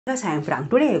Yes, I am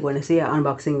Frank. Today I'm going to see an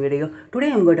unboxing video.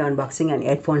 Today I'm going to unboxing an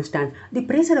headphone stand. The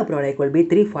price of the product will be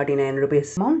 349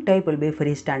 rupees. Mount type will be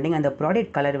freestanding and the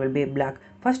product color will be black.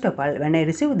 First of all, when I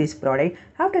received this product,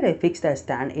 after I fixed the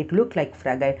stand, it looked like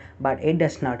fragile, but it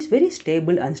does not. It's very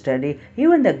stable and sturdy.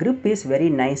 Even the grip is very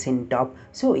nice in top.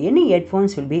 So any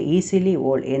headphones will be easily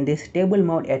hold in this table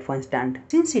mount headphone stand.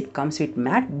 Since it comes with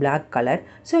matte black color,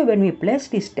 so when we place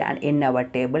the stand in our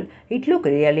table, it look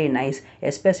really nice,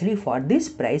 especially for this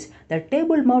price. The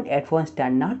table mount headphone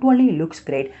stand not only looks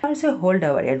great, also hold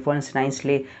our headphones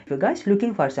nicely. If you guys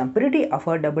looking for some pretty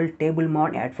affordable table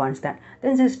mount headphone stand,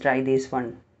 then just try this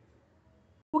one.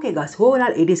 Okay guys,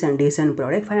 overall it is a decent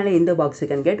product. Finally in the box you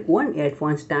can get one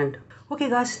headphone stand. Okay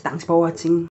guys, thanks for watching.